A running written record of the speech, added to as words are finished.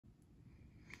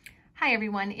Hi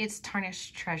everyone, it's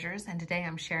Tarnished Treasures, and today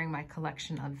I'm sharing my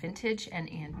collection of vintage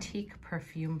and antique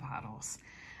perfume bottles.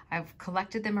 I've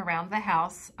collected them around the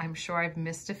house. I'm sure I've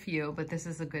missed a few, but this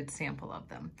is a good sample of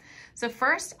them. So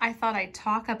first, I thought I'd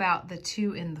talk about the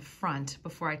two in the front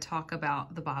before I talk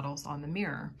about the bottles on the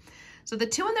mirror. So the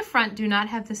two in the front do not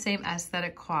have the same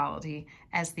aesthetic quality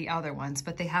as the other ones,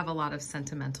 but they have a lot of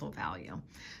sentimental value.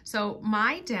 So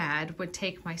my dad would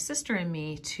take my sister and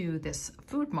me to this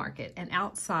food market, and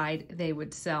outside they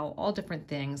would sell all different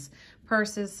things: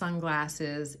 purses,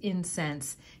 sunglasses,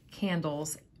 incense,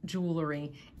 candles,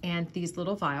 jewelry, and these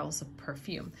little vials of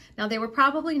perfume. Now they were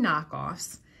probably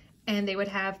knockoffs, and they would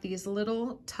have these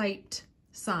little typed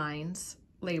signs,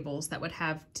 labels that would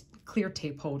have clear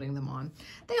tape holding them on.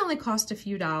 They only cost a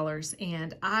few dollars,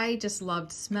 and I just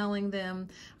loved smelling them.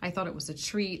 I thought it was a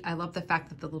treat. I love the fact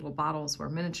that the little bottles were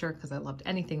miniature because I loved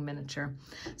anything miniature.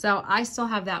 So I still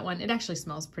have that one. It actually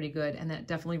smells pretty good, and that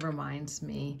definitely reminds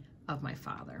me of my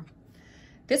father.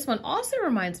 This one also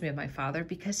reminds me of my father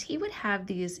because he would have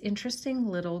these interesting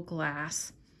little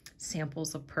glass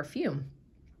samples of perfume.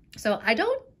 So I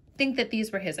don't think that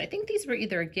these were his. I think these were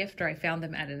either a gift or I found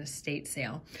them at an estate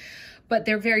sale, but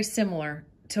they're very similar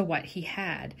to what he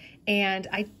had. And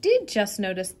I did just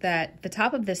notice that the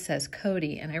top of this says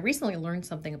Coty, and I recently learned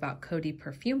something about Coty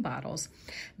perfume bottles,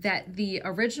 that the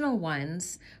original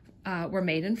ones were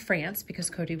made in France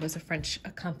because Coty was a French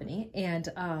company,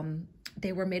 and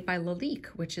they were made by Lalique,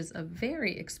 which is a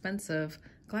very expensive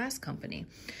glass company.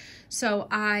 So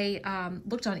I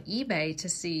looked on eBay to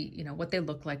see, what they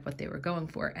looked like, what they were going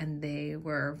for, and they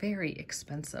were very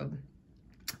expensive.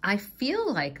 I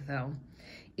feel like, though,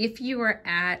 if you were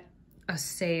at a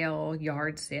sale,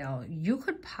 yard sale, you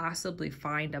could possibly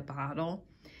find a bottle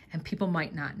and people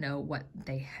might not know what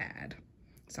they had.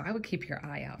 So I would keep your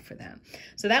eye out for that.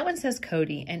 So that one says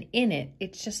Coty, and in it,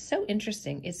 it's just so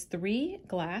interesting. It's 3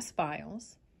 glass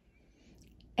vials,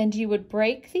 and you would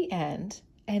break the end,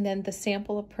 and then the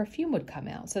sample of perfume would come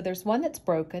out. So there's one that's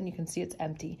broken, you can see it's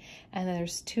empty, and then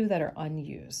there's 2 that are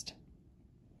unused.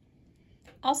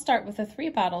 I'll start with the 3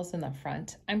 bottles in the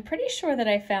front. I'm pretty sure that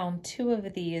I found 2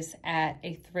 of these at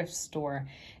a thrift store,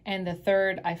 and the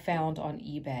third I found on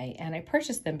eBay, and I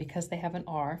purchased them because they have an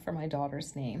R for my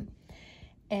daughter's name.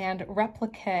 And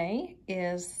Replique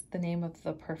is the name of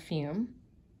the perfume.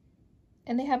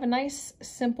 And they have a nice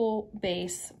simple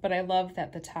base, but I love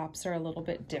that the tops are a little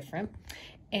bit different.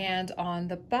 And on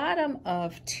the bottom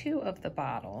of 2 of the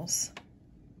bottles,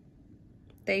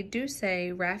 they do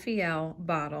say Raphael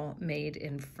bottle made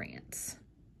in France.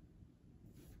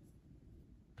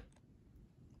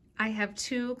 I have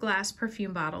 2 glass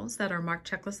perfume bottles that are marked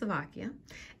Czechoslovakia,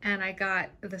 and I got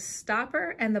the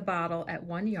stopper and the bottle at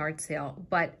one yard sale,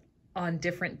 but on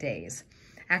different days,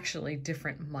 actually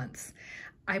different months.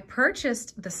 I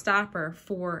purchased the stopper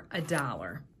for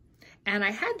 $1, and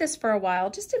I had this for a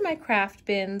while just in my craft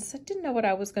bins. I didn't know what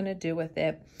I was going to do with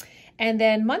it. And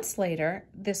then months later,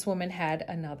 this woman had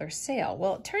another sale.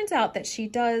 Well, it turns out that she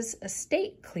does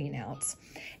estate cleanouts.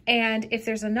 And if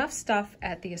there's enough stuff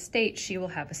at the estate, she will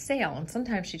have a sale. And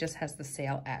sometimes she just has the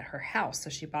sale at her house.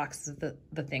 So she boxes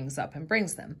the things up and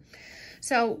brings them.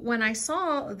 So when I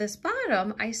saw this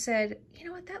bottom, I said, you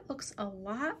know what, that looks a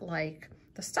lot like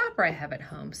the stopper I have at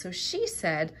home. So she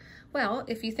said, well,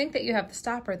 if you think that you have the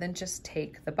stopper, then just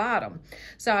take the bottom.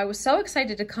 So I was so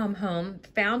excited to come home,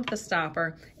 found the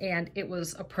stopper, and it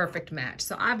was a perfect match.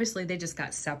 So obviously they just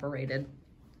got separated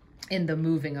in the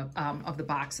moving of the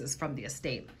boxes from the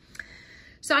estate.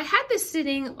 So I had this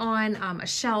sitting on a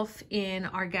shelf in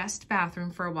our guest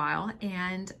bathroom for a while,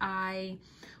 and I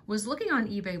was looking on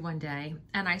eBay one day,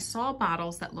 and I saw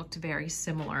bottles that looked very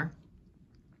similar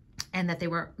and that they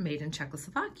were made in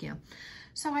Czechoslovakia.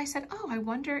 So I said, oh, I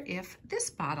wonder if this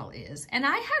bottle is. And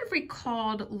I had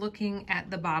recalled looking at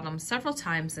the bottom several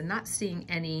times and not seeing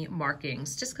any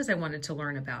markings just because I wanted to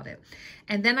learn about it.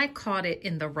 And then I caught it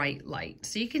in the right light.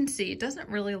 So you can see it doesn't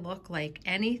really look like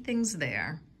anything's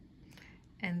there.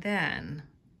 And then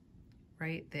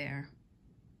right there,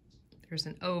 there's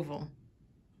an oval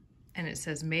and it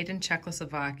says made in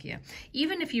Czechoslovakia.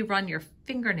 Even if you run your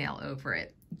fingernail over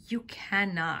it, you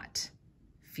cannot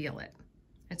feel it.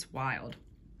 It's wild.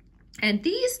 And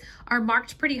these are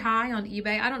marked pretty high on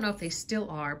eBay. I don't know if they still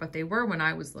are, but they were when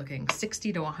I was looking,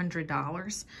 $60 to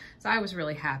 $100. So I was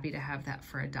really happy to have that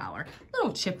for $1.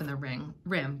 Little chip in the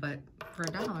rim, but for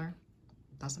 $1,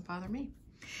 doesn't bother me.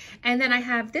 And then I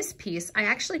have this piece. I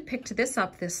actually picked this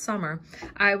up this summer.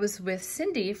 I was with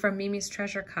Cindy from Mimi's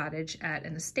Treasure Cottage at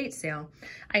an estate sale.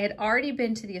 I had already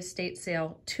been to the estate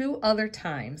sale 2 other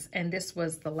times, and this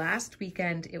was the last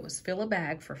weekend. It was fill a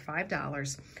bag for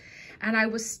 $5. and I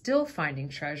was still finding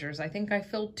treasures. I think I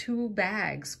filled 2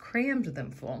 bags, crammed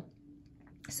them full.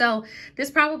 So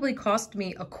this probably cost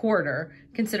me a quarter,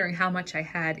 considering how much I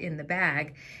had in the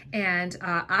bag. And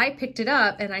I picked it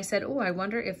up and I said, oh, I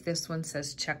wonder if this one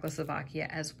says Czechoslovakia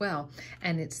as well.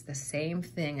 And it's the same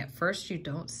thing. At first you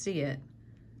don't see it,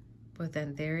 but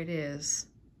then there it is,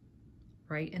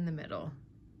 right in the middle.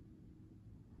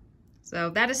 So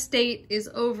that estate is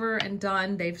over and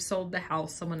done. They've sold the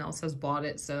house. Someone else has bought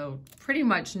it. So pretty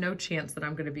much no chance that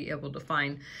I'm going to be able to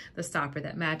find the stopper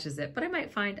that matches it. But I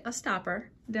might find a stopper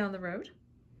down the road.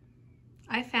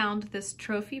 I found this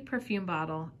trophy perfume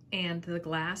bottle and the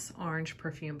glass orange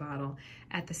perfume bottle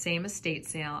at the same estate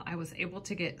sale. I was able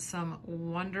to get some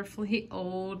wonderfully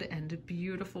old and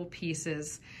beautiful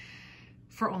pieces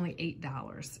for only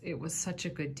 $8. It was such a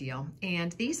good deal.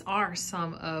 And these are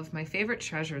some of my favorite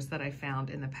treasures that I found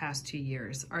in the past 2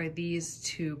 years, are these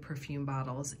 2 perfume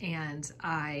bottles. And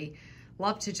I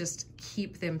love to just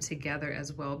keep them together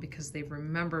as well because they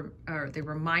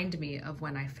remind me of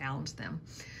when I found them.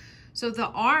 So the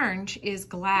orange is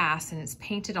glass and it's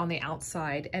painted on the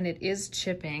outside and it is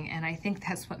chipping. And I think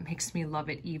that's what makes me love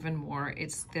it even more.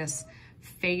 It's this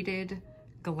faded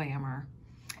glamour.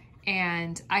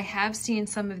 And I have seen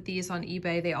some of these on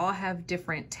eBay. They all have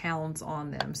different towns on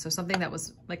them. So something that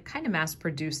was like kind of mass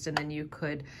produced and then you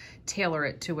could tailor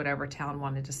it to whatever town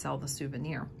wanted to sell the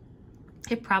souvenir.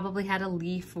 It probably had a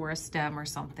leaf or a stem or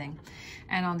something.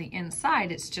 And on the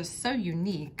inside, it's just so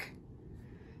unique.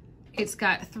 It's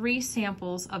got 3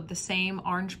 samples of the same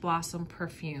orange blossom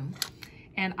perfume.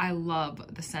 And I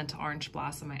love the scent orange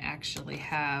blossom. I actually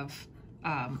have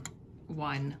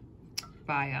one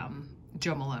by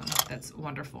Joe Malone. That's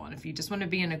wonderful. And if you just want to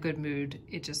be in a good mood,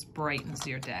 it just brightens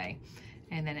your day.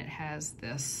 And then it has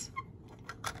this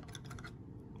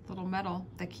little metal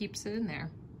that keeps it in there.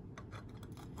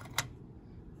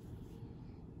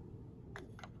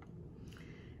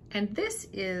 And this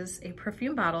is a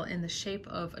perfume bottle in the shape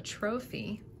of a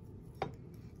trophy.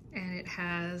 And it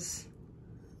has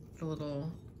the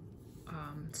little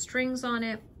strings on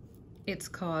it. It's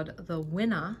called the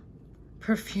Winna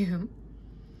perfume.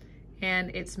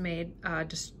 And it's made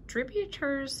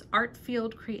Distributors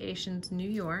Artfield Creations, New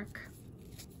York.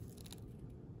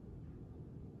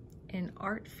 In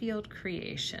Artfield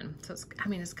Creation. So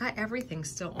it's got everything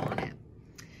still on it.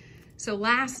 So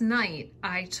last night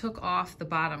I took off the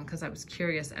bottom because I was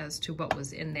curious as to what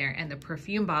was in there, and the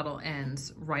perfume bottle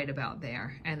ends right about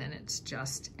there and then it's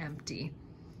just empty.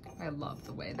 I love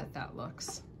the way that that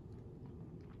looks.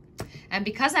 And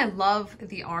because I love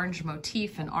the orange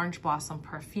motif and orange blossom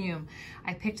perfume,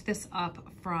 I picked this up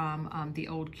from the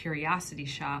old Curiosity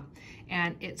shop,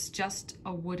 and it's just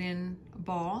a wooden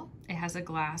ball. It has a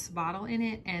glass bottle in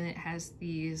it, and it has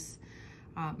these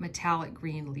metallic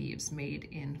green leaves made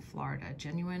in Florida.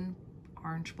 Genuine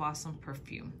orange blossom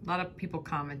perfume. A lot of people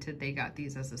commented they got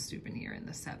these as a souvenir in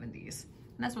the 70s.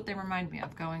 And that's what they remind me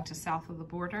of, going to south of the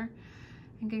border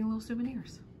and getting little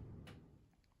souvenirs.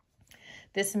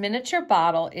 This miniature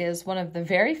bottle is one of the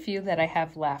very few that I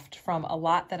have left from a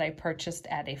lot that I purchased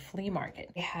at a flea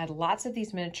market. I had lots of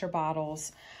these miniature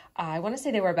bottles. I want to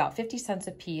say they were about 50 cents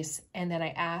a piece. And then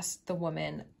I asked the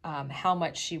woman how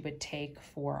much she would take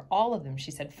for all of them.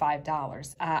 She said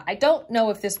 $5. I don't know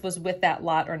if this was with that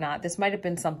lot or not. This might have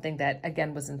been something that,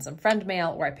 again, was in some friend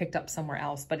mail or I picked up somewhere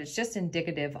else, but it's just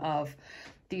indicative of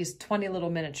these 20 little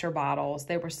miniature bottles.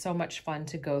 They were so much fun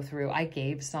to go through. I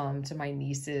gave some to my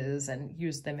nieces and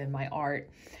used them in my art.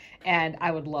 And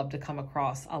I would love to come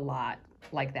across a lot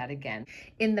like that again.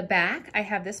 In the back, I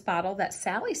have this bottle that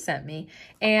Sally sent me,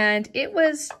 and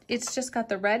it's just got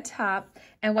the red top.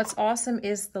 And what's awesome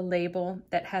is the label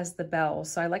that has the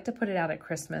bells. So I like to put it out at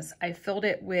Christmas. I filled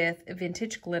it with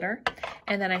vintage glitter,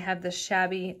 and then I have this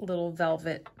shabby little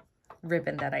velvet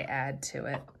ribbon that I add to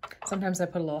it. Sometimes I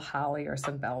put a little holly or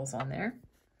some bells on there.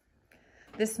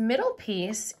 This middle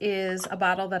piece is a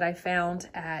bottle that I found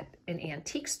at an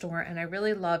antique store, and I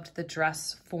really loved the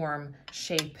dress form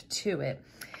shape to it.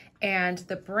 And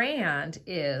the brand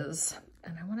is,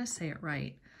 and I want to say it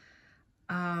right,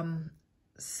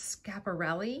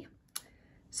 Schiaparelli.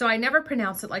 So I never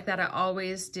pronounced it like that. I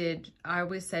always said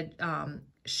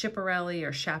Schiaparelli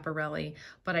or Schiaparelli,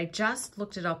 but I just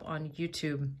looked it up on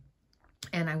YouTube,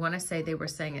 and I want to say they were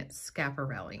saying it's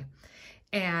Schiaparelli.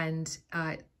 And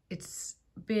it's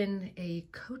been a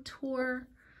couture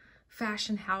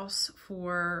fashion house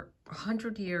for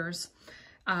 100 years.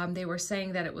 They were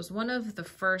saying that it was one of the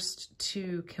first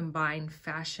to combine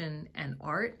fashion and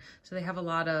art. So they have a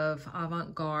lot of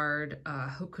avant-garde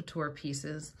haute couture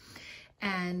pieces.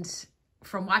 And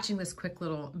from watching this quick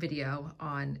little video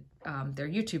on their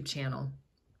YouTube channel,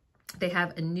 They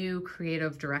have a new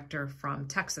creative director from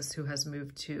Texas who has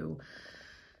moved to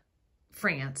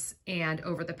France, and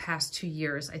over the past 2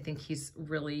 years, I think he's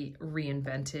really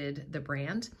reinvented the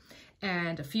brand.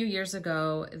 And a few years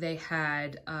ago, they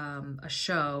had a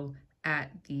show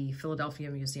at the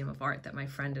Philadelphia Museum of Art that my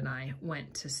friend and I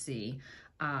went to see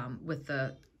with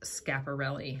the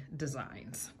Schiaparelli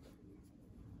designs.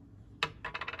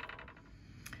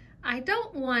 I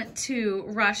don't want to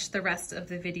rush the rest of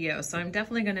the video, so I'm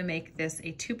definitely going to make this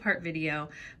a 2-part video.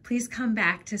 Please come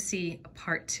back to see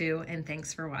part 2, and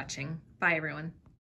thanks for watching. Bye, everyone.